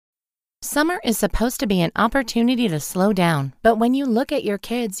Summer is supposed to be an opportunity to slow down, but when you look at your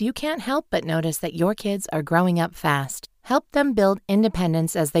kids, you can't help but notice that your kids are growing up fast. Help them build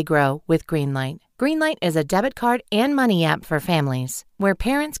independence as they grow with Greenlight. Greenlight is a debit card and money app for families, where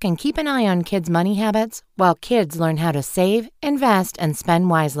parents can keep an eye on kids' money habits while kids learn how to save, invest, and spend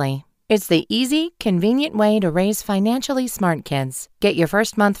wisely. It's the easy, convenient way to raise financially smart kids. Get your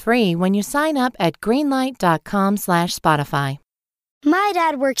first month free when you sign up at greenlight.com/Spotify. My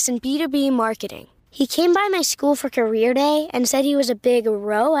dad works in B2B marketing. He came by my school for career day and said he was a big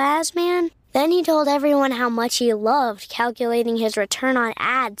ROAS man. Then he told everyone how much he loved calculating his return on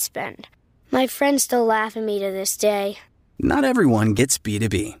ad spend. My friends still laugh at me to this day. Not everyone gets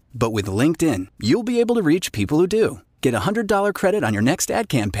B2B, but with LinkedIn, you'll be able to reach people who do. Get a $100 credit on your next ad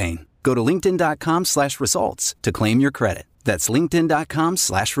campaign. Go to linkedin.com/results to claim your credit. That's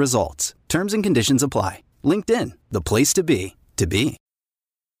linkedin.com/results. Terms and conditions apply. LinkedIn, the place to be, to be.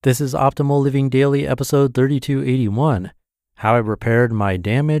 This is Optimal Living Daily, episode 3281, How I Repaired My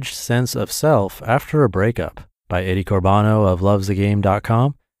Damaged Sense of Self After a Breakup, by Eddie Corbano of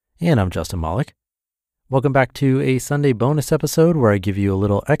lovesthegame.com, and I'm Justin Malik. Welcome back to a Sunday bonus episode where I give you a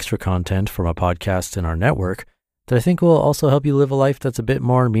little extra content from a podcast in our network that I think will also help you live a life that's a bit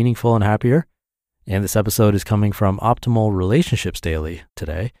more meaningful and happier. And this episode is coming from Optimal Relationships Daily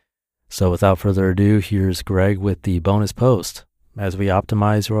today. So without further ado, here's Greg with the bonus post as we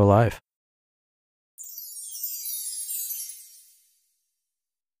optimize your life.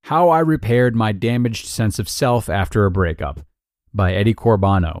 How I Repaired My Damaged Sense of Self After a Breakup, by Eddie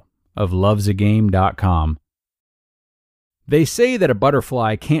Corbano of lovesthegame.com. They say that a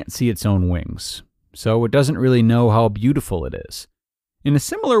butterfly can't see its own wings, so it doesn't really know how beautiful it is. In a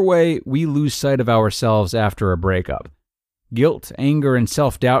similar way, we lose sight of ourselves after a breakup. Guilt, anger, and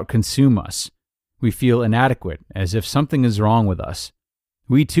self-doubt consume us. We feel inadequate, as if something is wrong with us.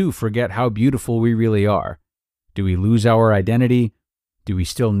 We too forget how beautiful we really are. Do we lose our identity? Do we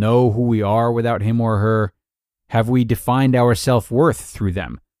still know who we are without him or her? Have we defined our self-worth through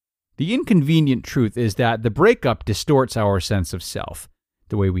them? The inconvenient truth is that the breakup distorts our sense of self,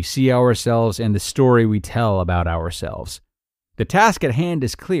 the way we see ourselves and the story we tell about ourselves. The task at hand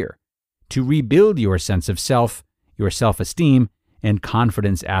is clear: to rebuild your sense of self, your self-esteem, and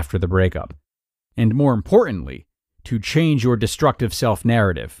confidence after the breakup. And more importantly, to change your destructive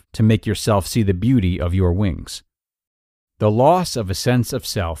self-narrative to make yourself see the beauty of your wings. The loss of a sense of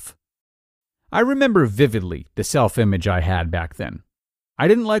self. I remember vividly the self-image I had back then. I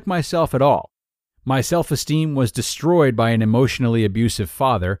didn't like myself at all. My self-esteem was destroyed by an emotionally abusive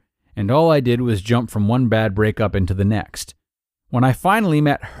father, and all I did was jump from one bad breakup into the next. When I finally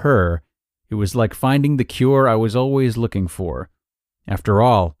met her, it was like finding the cure I was always looking for. After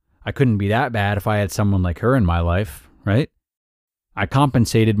all, I couldn't be that bad if I had someone like her in my life, right? I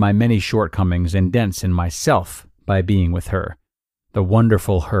compensated my many shortcomings and dents in myself by being with her. The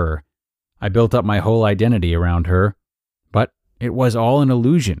wonderful her. I built up my whole identity around her. But it was all an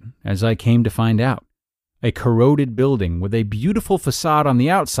illusion, as I came to find out. A corroded building with a beautiful facade on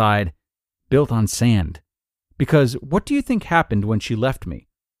the outside, built on sand. Because what do you think happened when she left me?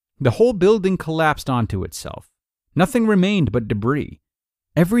 The whole building collapsed onto itself. Nothing remained but debris.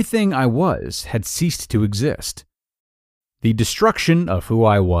 Everything I was had ceased to exist. The destruction of who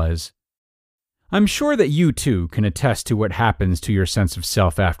I was. I'm sure that you too can attest to what happens to your sense of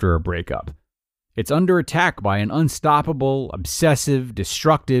self after a breakup. It's under attack by an unstoppable, obsessive,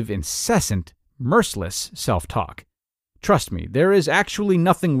 destructive, incessant, merciless self-talk. Trust me, there is actually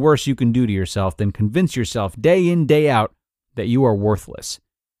nothing worse you can do to yourself than convince yourself day in, day out that you are worthless.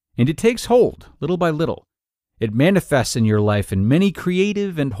 And it takes hold, little by little. It manifests in your life in many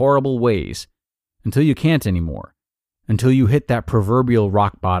creative and horrible ways, until you can't anymore, until you hit that proverbial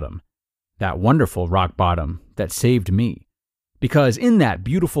rock bottom, that wonderful rock bottom that saved me. Because in that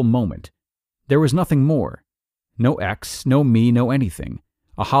beautiful moment, there was nothing more. No X, no me, no anything.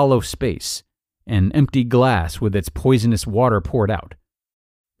 A hollow space, an empty glass with its poisonous water poured out.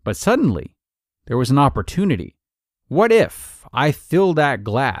 But suddenly, there was an opportunity. What if I filled that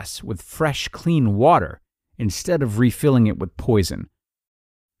glass with fresh, clean water instead of refilling it with poison?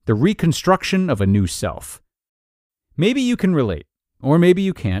 The reconstruction of a new self. Maybe you can relate, or maybe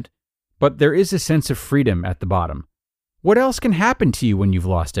you can't, but there is a sense of freedom at the bottom. What else can happen to you when you've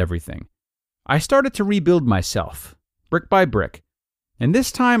lost everything? I started to rebuild myself, brick by brick, and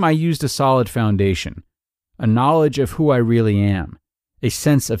this time I used a solid foundation, a knowledge of who I really am, a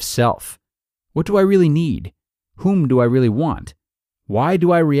sense of self. What do I really need? Whom do I really want? Why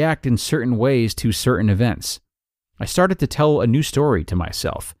do I react in certain ways to certain events? I started to tell a new story to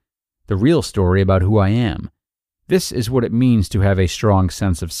myself, the real story about who I am. This is what it means to have a strong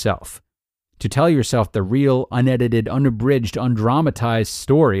sense of self. to tell yourself the real, unedited, unabridged, undramatized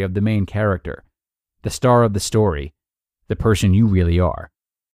story of the main character, the star of the story, the person you really are.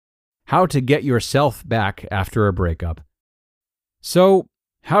 How to get yourself back after a breakup. So,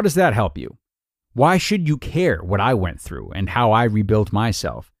 how does that help you? Why should you care what I went through and how I rebuilt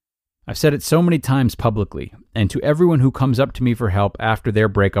myself? I've said it so many times publicly, and to everyone who comes up to me for help after their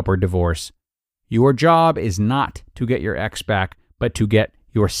breakup or divorce, your job is not to get your ex back, but to get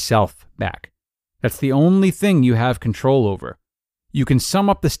yourself back. That's the only thing you have control over. You can sum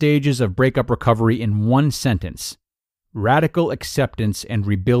up the stages of breakup recovery in one sentence: radical acceptance and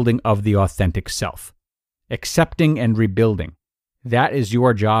rebuilding of the authentic self. Accepting and rebuilding. That is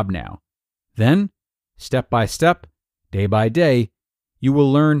your job now. Then, step by step, day by day, you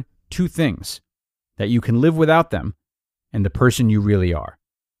will learn two things: that you can live without them, and the person you really are.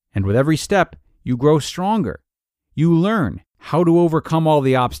 And with every step, you grow stronger. You learn how to overcome all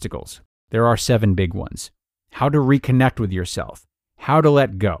the obstacles. There are 7 big ones. How to reconnect with yourself. How to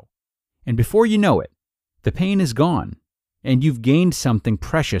let go. And before you know it, the pain is gone, and you've gained something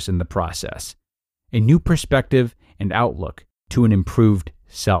precious in the process. A new perspective and outlook to an improved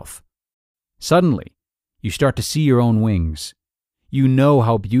self. Suddenly, you start to see your own wings. You know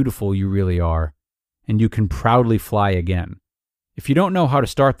how beautiful you really are, and you can proudly fly again. If you don't know how to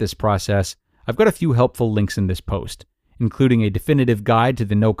start this process, I've got a few helpful links in this post, including a definitive guide to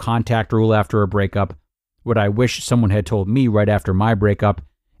the no contact rule after a breakup, what I wish someone had told me right after my breakup,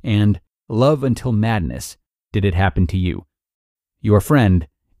 and Love Until Madness, Did It Happen to You? Your friend,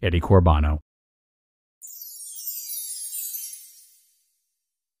 Eddie Corbano.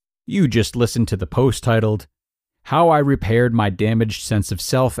 You just listened to the post titled, How I Repaired My Damaged Sense of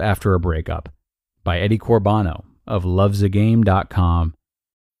Self After a Breakup by Eddie Corbano of lovesagame.com.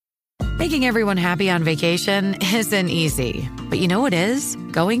 Making everyone happy on vacation isn't easy, but you know what is?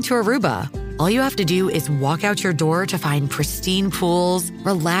 Going to Aruba. All you have to do is walk out your door to find pristine pools,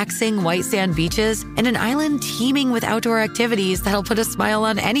 relaxing white sand beaches, and an island teeming with outdoor activities that'll put a smile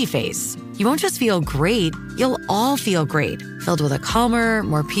on any face. You won't just feel great, you'll all feel great, filled with a calmer,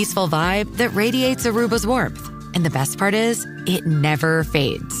 more peaceful vibe that radiates Aruba's warmth. And the best part is, it never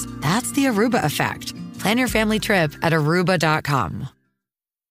fades. That's the Aruba effect. Plan your family trip at Aruba.com.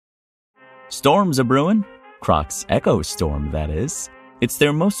 Storms are brewing. Crocs Echo Storm, that is. It's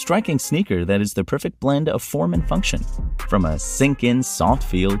their most striking sneaker that is the perfect blend of form and function. From a sink-in soft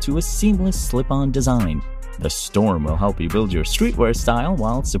feel to a seamless slip-on design, the Storm will help you build your streetwear style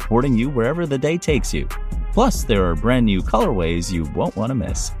while supporting you wherever the day takes you. Plus, there are brand new colorways you won't want to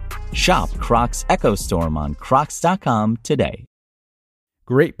miss. Shop Crocs Echo Storm on crocs.com today.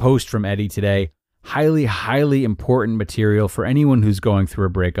 Great post from Eddie today. Highly, highly important material for anyone who's going through a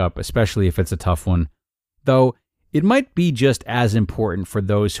breakup, especially if it's a tough one. Though, it might be just as important for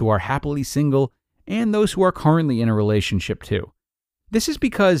those who are happily single and those who are currently in a relationship too. This is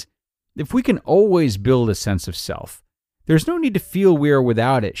because if we can always build a sense of self, there's no need to feel we are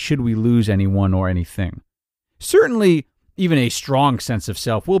without it should we lose anyone or anything. Certainly, even a strong sense of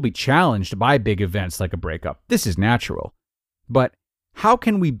self will be challenged by big events like a breakup. This is natural. But how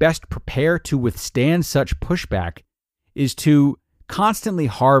can we best prepare to withstand such pushback is to constantly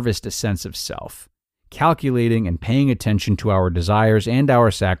harvest a sense of self, calculating and paying attention to our desires and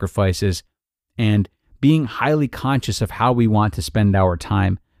our sacrifices, and being highly conscious of how we want to spend our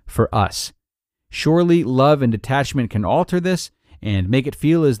time for us. Surely love and detachment can alter this and make it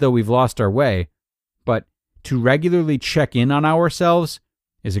feel as though we've lost our way, but to regularly check in on ourselves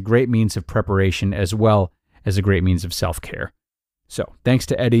is a great means of preparation as well as a great means of self-care. So, thanks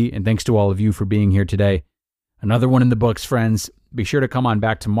to Eddie and thanks to all of you for being here today. Another one in the books, friends. Be sure to come on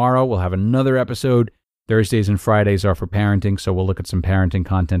back tomorrow. We'll have another episode. Thursdays and Fridays are for parenting, so we'll look at some parenting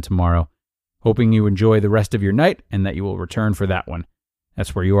content tomorrow. Hoping you enjoy the rest of your night and that you will return for that one.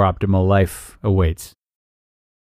 That's where your optimal life awaits.